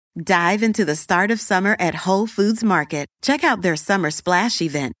Dive into the start of summer at Whole Foods Market. Check out their Summer Splash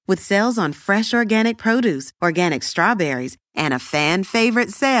event with sales on fresh organic produce, organic strawberries, and a fan-favorite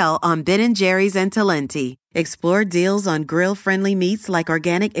sale on Ben & Jerry's and Talenti. Explore deals on grill-friendly meats like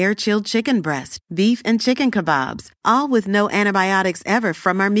organic air-chilled chicken breast, beef and chicken kebabs, all with no antibiotics ever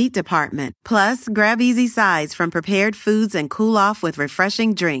from our meat department. Plus, grab easy sides from prepared foods and cool off with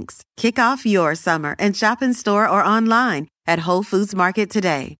refreshing drinks. Kick off your summer and shop in store or online at Whole Foods Market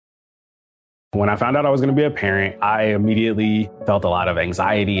today. When I found out I was going to be a parent, I immediately felt a lot of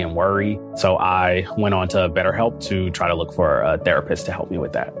anxiety and worry. So I went on to BetterHelp to try to look for a therapist to help me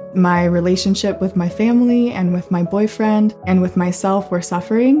with that. My relationship with my family and with my boyfriend and with myself were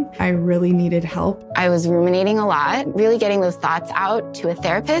suffering. I really needed help. I was ruminating a lot. Really getting those thoughts out to a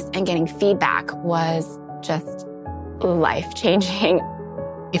therapist and getting feedback was just life-changing.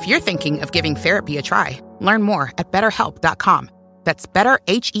 If you're thinking of giving therapy a try, learn more at BetterHelp.com. That's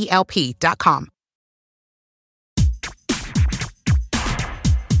BetterHelp.com.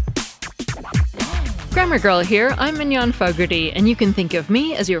 Grammar Girl here, I'm Mignon Fogarty, and you can think of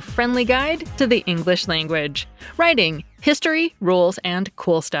me as your friendly guide to the English language. Writing, history, rules, and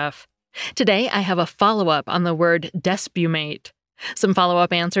cool stuff. Today I have a follow-up on the word despumate, some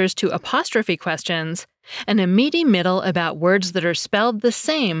follow-up answers to apostrophe questions, and a meaty middle about words that are spelled the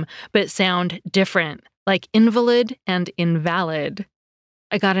same but sound different, like invalid and invalid.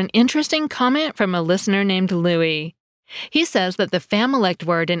 I got an interesting comment from a listener named Louis. He says that the Familect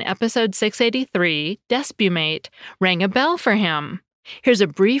word in episode 683, despumate, rang a bell for him. Here's a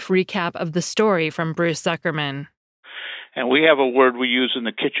brief recap of the story from Bruce Zuckerman. And we have a word we use in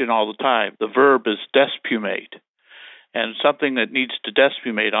the kitchen all the time. The verb is despumate. And something that needs to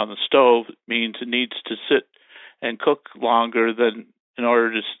despumate on the stove means it needs to sit and cook longer than in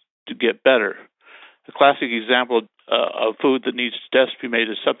order to get better. A classic example of food that needs to despumate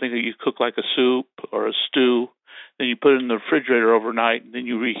is something that you cook like a soup or a stew, then you put it in the refrigerator overnight, and then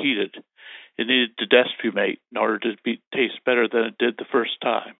you reheat it. It needed to despumate in order to taste better than it did the first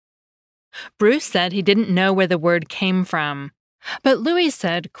time. Bruce said he didn't know where the word came from. But Louis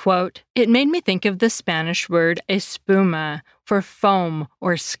said, quote, "It made me think of the Spanish word espuma for foam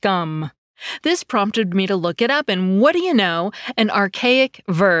or scum. This prompted me to look it up, and what do you know? An archaic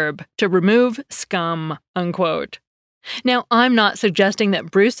verb to remove scum," unquote. Now, I'm not suggesting that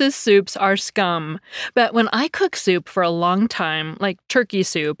Bruce's soups are scum, but when I cook soup for a long time, like turkey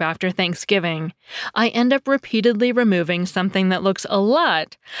soup after Thanksgiving, I end up repeatedly removing something that looks a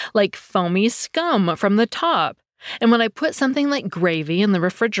lot like foamy scum from the top. And when I put something like gravy in the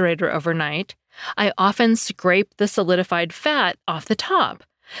refrigerator overnight, I often scrape the solidified fat off the top.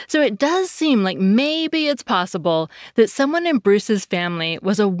 So it does seem like maybe it's possible that someone in Bruce's family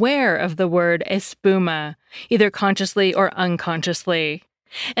was aware of the word espuma, either consciously or unconsciously.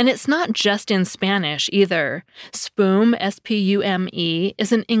 And it's not just in Spanish either. Spume, S-P-U-M-E,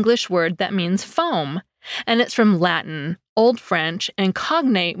 is an English word that means foam, and it's from Latin, Old French, and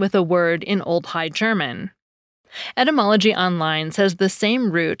cognate with a word in Old High German. Etymology Online says the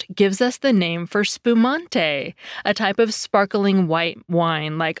same root gives us the name for spumante, a type of sparkling white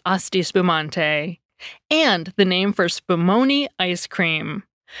wine like Asti Spumante, and the name for spumoni ice cream.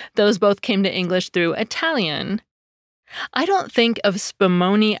 Those both came to English through Italian. I don't think of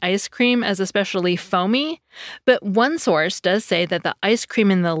spumoni ice cream as especially foamy, but one source does say that the ice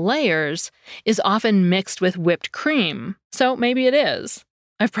cream in the layers is often mixed with whipped cream, so maybe it is.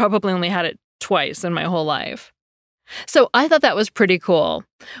 I've probably only had it twice in my whole life. So I thought that was pretty cool.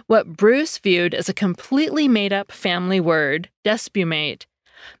 What Bruce viewed as a completely made-up family word, despumate,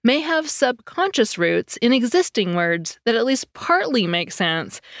 may have subconscious roots in existing words that at least partly make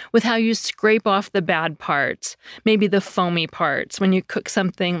sense with how you scrape off the bad parts, maybe the foamy parts, when you cook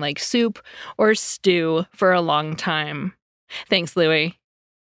something like soup or stew for a long time. Thanks, Louie.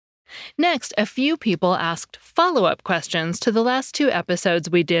 Next, a few people asked follow-up questions to the last two episodes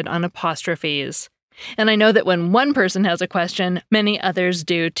we did on apostrophes. And I know that when one person has a question, many others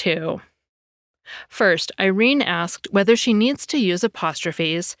do too. First, Irene asked whether she needs to use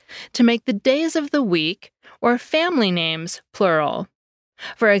apostrophes to make the days of the week or family names plural.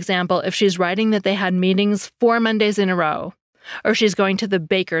 For example, if she's writing that they had meetings 4 Mondays in a row, or she's going to the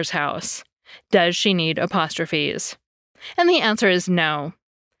baker's house, does she need apostrophes? And the answer is no.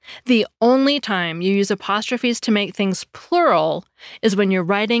 The only time you use apostrophes to make things plural is when you're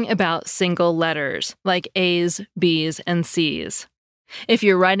writing about single letters, like A's, B's, and C's. If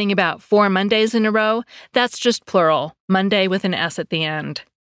you're writing about 4 Mondays in a row, that's just plural, Monday with an S at the end.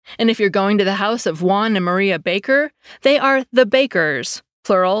 And if you're going to the house of Juan and Maria Baker, they are the Bakers,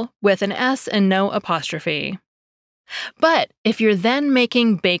 plural, with an S and no apostrophe. But if you're then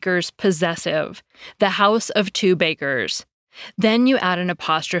making bakers possessive, the house of two bakers, then you add an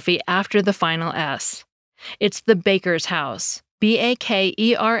apostrophe after the final S. It's the baker's house,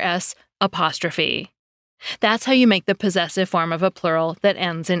 B-A-K-E-R-S apostrophe. That's how you make the possessive form of a plural that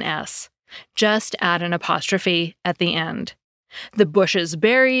ends in S. Just add an apostrophe at the end. The bush's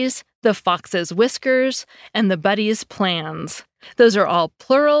berries, the fox's whiskers, and the buddy's plans. Those are all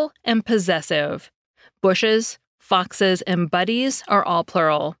plural and possessive. Bushes, foxes, and buddies are all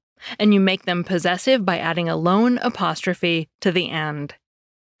plural, and you make them possessive by adding a lone apostrophe to the end.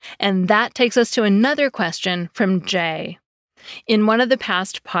 And that takes us to another question from Jay. In one of the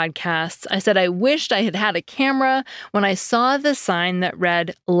past podcasts, I said I wished I had had a camera when I saw the sign that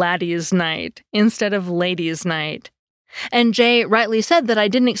read Laddie's Night instead of Ladies' Night. And Jay rightly said that I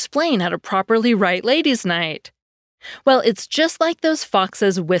didn't explain how to properly write Ladies' Night. Well, it's just like those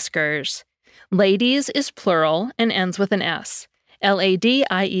foxes' whiskers. Ladies is plural and ends with an S,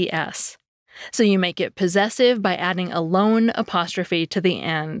 L-A-D-I-E-S. So you make it possessive by adding a lone apostrophe to the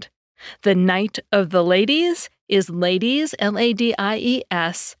end. The night of the ladies is ladies,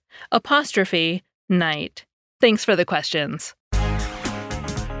 L-A-D-I-E-S, apostrophe, night. Thanks for the questions.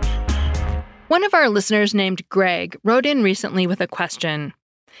 One of our listeners named Greg wrote in recently with a question.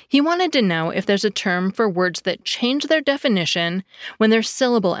 He wanted to know if there's a term for words that change their definition when their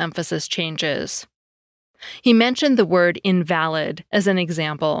syllable emphasis changes. He mentioned the word invalid as an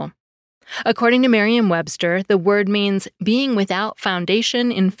example. According to Merriam-Webster, the word means being without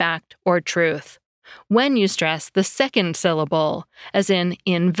foundation in fact or truth, when you stress the second syllable, as in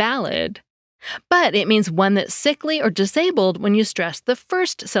invalid. But it means one that's sickly or disabled when you stress the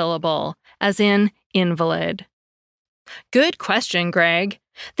first syllable, as in invalid. Good question, Greg.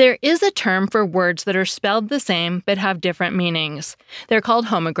 There is a term for words that are spelled the same but have different meanings. They're called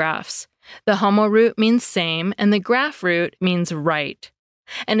homographs. The homo root means same, and the graph root means right.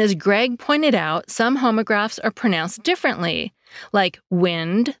 And as Greg pointed out, some homographs are pronounced differently, like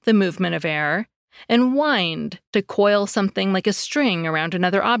wind, the movement of air, and wind, to coil something like a string around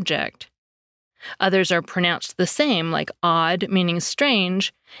another object. Others are pronounced the same, like odd, meaning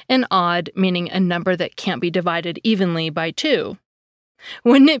strange, and odd, meaning a number that can't be divided evenly by 2.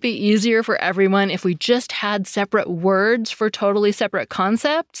 Wouldn't it be easier for everyone if we just had separate words for totally separate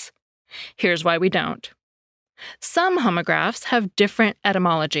concepts? Here's why we don't. Some homographs have different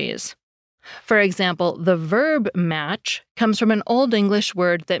etymologies. For example, the verb match comes from an Old English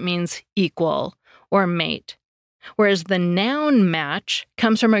word that means equal or mate, whereas the noun match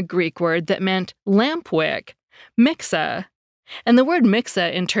comes from a Greek word that meant lampwick, mixa. And the word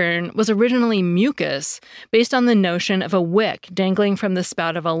mixa, in turn, was originally mucus, based on the notion of a wick dangling from the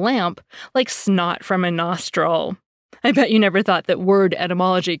spout of a lamp, like snot from a nostril. I bet you never thought that word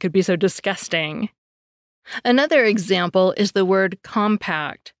etymology could be so disgusting. Another example is the word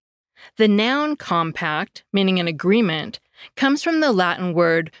compact. The noun compact, meaning an agreement, comes from the Latin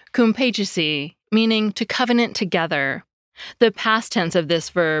word cumpagici, meaning to covenant together. The past tense of this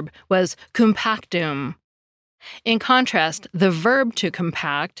verb was compactum. In contrast, the verb to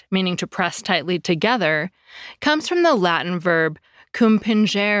compact, meaning to press tightly together, comes from the Latin verb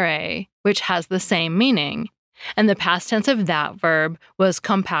cumpingere, which has the same meaning, and the past tense of that verb was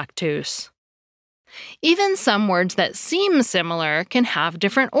compactus. Even some words that seem similar can have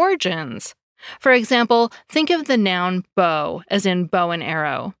different origins. For example, think of the noun bow, as in bow and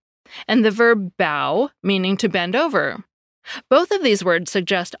arrow, and the verb bow, meaning to bend over. Both of these words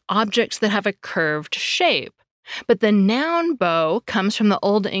suggest objects that have a curved shape, but the noun bow comes from the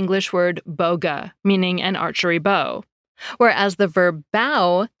Old English word boga, meaning an archery bow, whereas the verb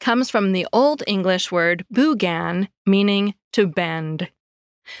bow comes from the Old English word bugan, meaning to bend.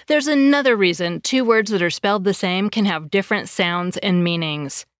 There's another reason two words that are spelled the same can have different sounds and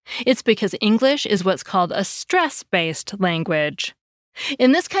meanings. It's because English is what's called a stress-based language.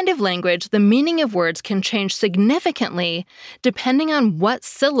 In this kind of language, the meaning of words can change significantly depending on what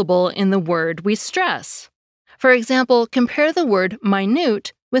syllable in the word we stress. For example, compare the word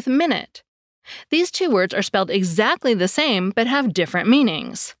minute with minute. These two words are spelled exactly the same but have different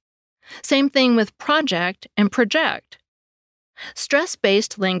meanings. Same thing with project and project.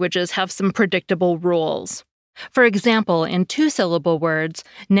 Stress-based languages have some predictable rules. For example, in two-syllable words,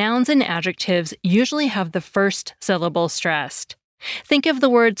 nouns and adjectives usually have the first syllable stressed. Think of the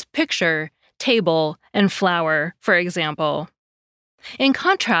words picture, table, and flower, for example. In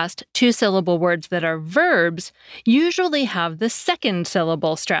contrast, two-syllable words that are verbs usually have the second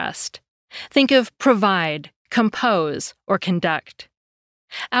syllable stressed. Think of provide, compose, or conduct.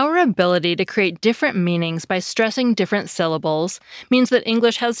 Our ability to create different meanings by stressing different syllables means that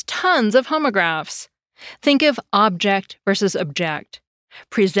English has tons of homographs. Think of object versus object,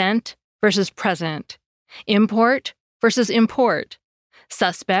 present versus present, import versus import,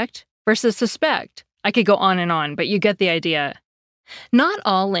 suspect versus suspect. I could go on, but you get the idea. Not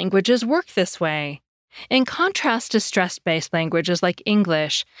all languages work this way. In contrast to stress-based languages like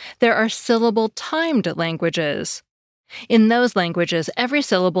English, there are syllable-timed languages. In those languages, every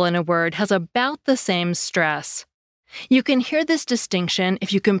syllable in a word has about the same stress. You can hear this distinction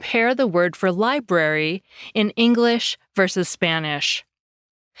if you compare the word for library in English versus Spanish.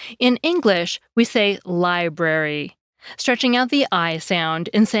 In English, we say library, stretching out the I sound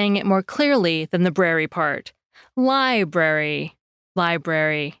and saying it more clearly than the brary part. Library,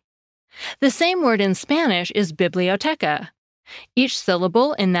 library. The same word in Spanish is biblioteca. Each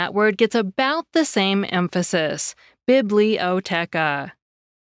syllable in that word gets about the same emphasis, biblioteca.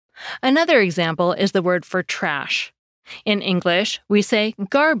 Another example is the word for trash. In English, we say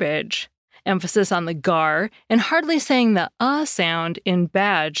garbage, emphasis on the gar, and hardly saying the sound in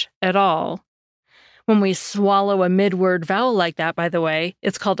badge at all. When we swallow a mid-word vowel like that, by the way,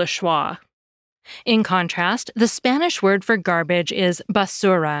 it's called a schwa. In contrast, the Spanish word for garbage is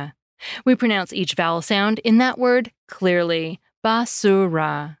basura. We pronounce each vowel sound in that word clearly,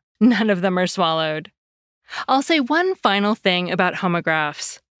 basura. None of them are swallowed. I'll say one final thing about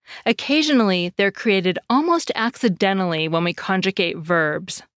homographs. Occasionally, they're created almost accidentally when we conjugate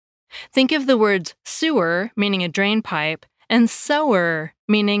verbs. Think of the words sewer, meaning a drain pipe, and sower,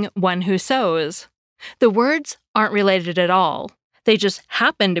 meaning one who sews. The words aren't related at all. They just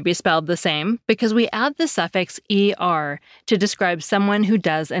happen to be spelled the same because we add the suffix er to describe someone who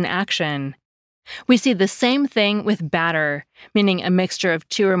does an action. We see the same thing with batter, meaning a mixture of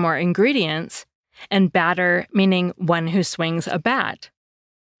two or more ingredients, and batter, meaning one who swings a bat.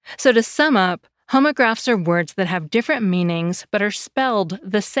 So to sum up, homographs are words that have different meanings but are spelled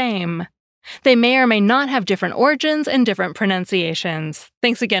the same. They may or may not have different origins and different pronunciations.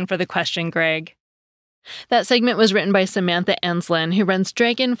 Thanks again for the question, Greg. That segment was written by Samantha Enslin, who runs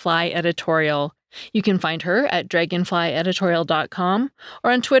Dragonfly Editorial. You can find her at dragonflyeditorial.com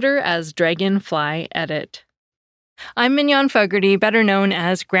or on Twitter as dragonflyedit. I'm Mignon Fogarty, better known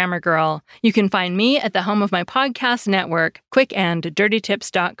as Grammar Girl. You can find me at the home of my podcast network,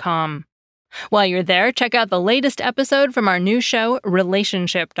 quickanddirtytips.com. While you're there, check out the latest episode from our new show,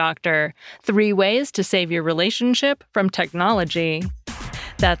 Relationship Doctor: 3 Ways to Save Your Relationship from Technology.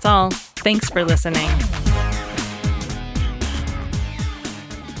 That's all. Thanks for listening.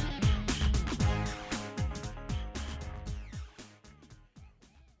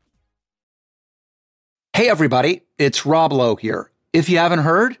 Hey everybody, it's Rob Lowe here. If you haven't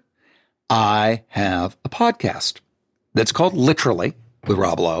heard, I have a podcast that's called Literally with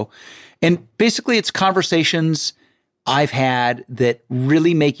Rob Lowe. And basically it's conversations I've had that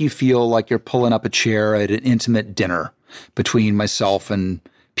really make you feel like you're pulling up a chair at an intimate dinner between myself and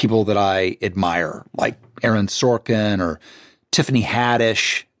people that I admire, like Aaron Sorkin or Tiffany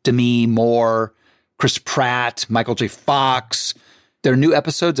Haddish, Demi Moore, Chris Pratt, Michael J. Fox. There are new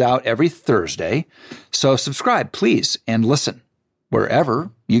episodes out every Thursday, so subscribe, please, and listen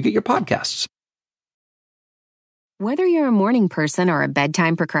wherever you get your podcasts. Whether you're a morning person or a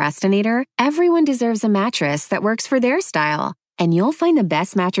bedtime procrastinator, everyone deserves a mattress that works for their style. And you'll find the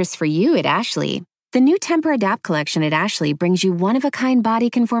best mattress for you at Ashley. The new Tempur-Adapt collection at Ashley brings you one-of-a-kind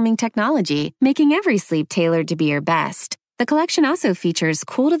body-conforming technology, making every sleep tailored to be your best. The collection also features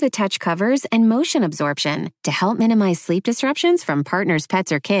cool-to-the-touch covers and motion absorption to help minimize sleep disruptions from partners,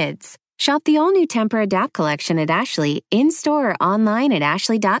 pets, or kids. Shop the all-new Tempur-Adapt collection at Ashley, in-store or online at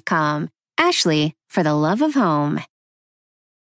ashley.com. Ashley, for the love of home.